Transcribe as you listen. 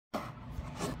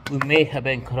We may have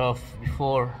been cut off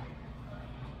before.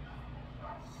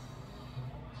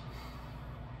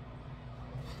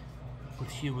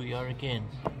 But here we are again.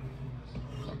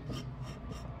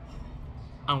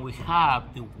 And we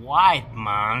have the white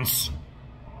mans.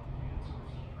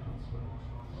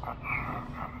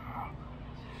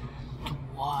 The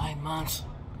white mans.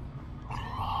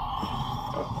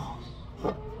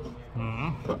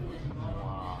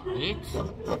 Right.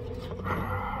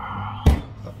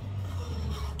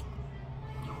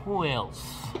 Who else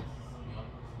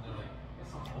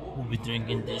will be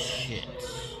drinking this shit?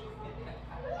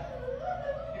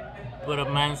 What a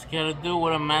man's gotta do,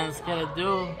 what a man's gotta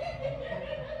do.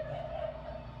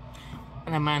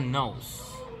 And a man knows.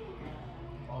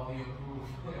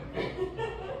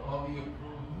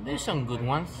 There's some good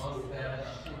ones.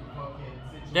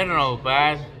 They're not all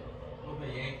bad.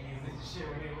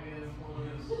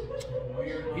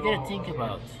 You gotta think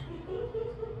about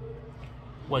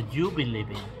what you believe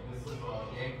in.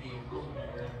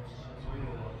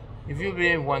 If you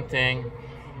believe in one thing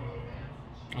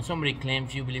and somebody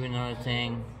claims you believe in another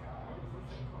thing,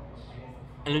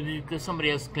 and because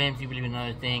somebody else claims you believe in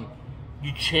another thing,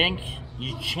 you change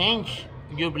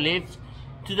your beliefs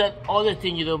to that other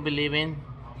thing you don't believe in.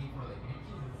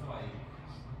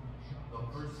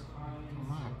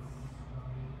 Come on.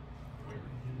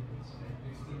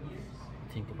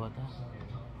 Think about that.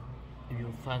 If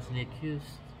you're falsely accused,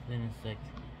 then it's like,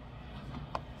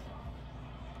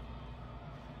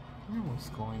 I know what's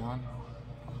going on.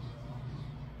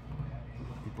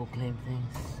 People claim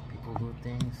things, people do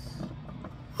things.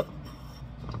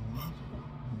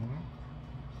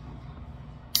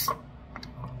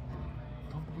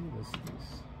 Don't believe those things.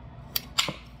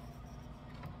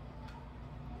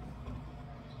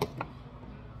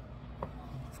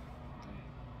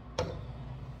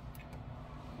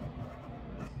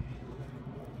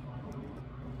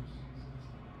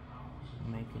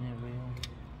 Making it real.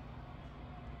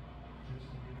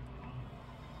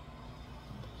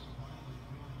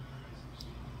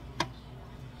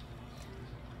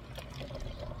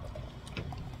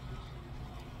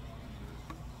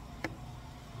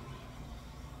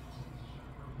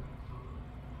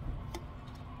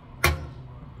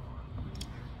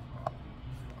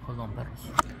 Hold on, perros.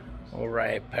 All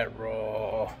right,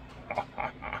 perro.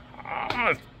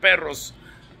 Perros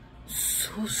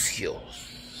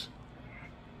sucios.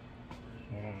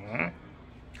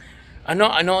 I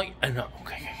know.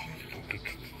 Okay.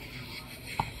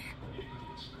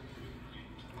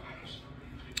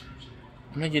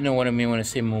 I know you know what I mean when I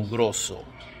say mugroso.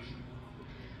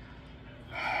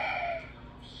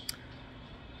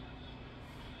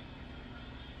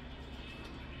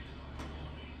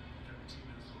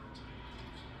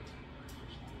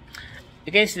 I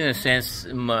guess in a sense,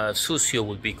 sucio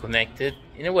would be connected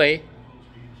in a way,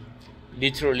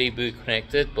 literally be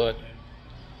connected, but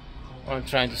what I'm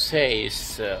trying to say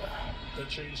is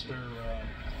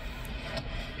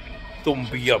don't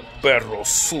be a perro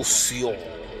sucio.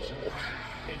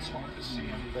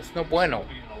 That's no bueno.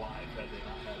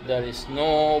 That is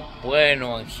no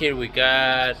bueno. And here we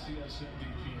got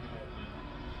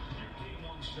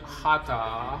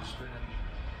Hata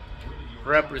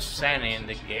representing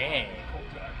the game.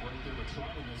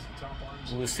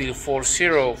 We're still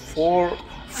 4-0,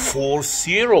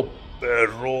 4-0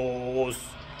 perros.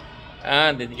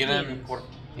 And the tienen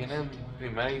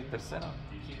primera y tercera.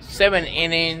 7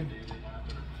 inning.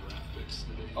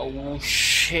 Oh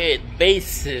shit,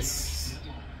 bases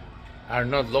are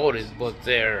not loaded, but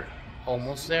they're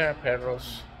almost there,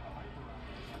 perros.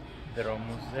 They're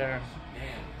almost there.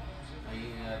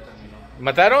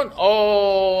 ¿Mataron?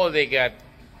 Oh, they got...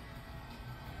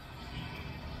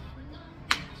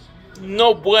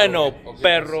 No bueno,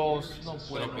 perros. No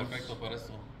bueno. Perfecto para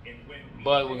eso.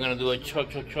 But we're gonna do a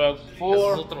chug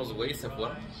for... ¿Esos otros güeyes se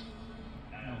fueron?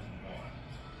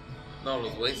 No,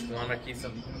 los güeyes que van aquí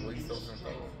están sentados.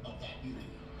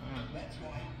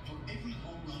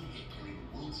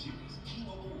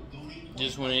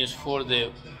 This one is for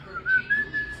the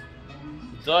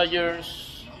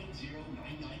Dodgers,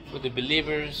 for the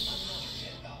believers.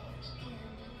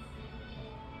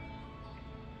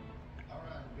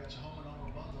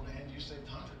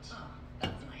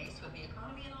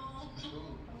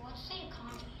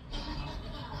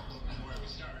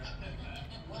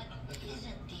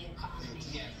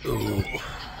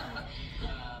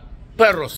 Perros.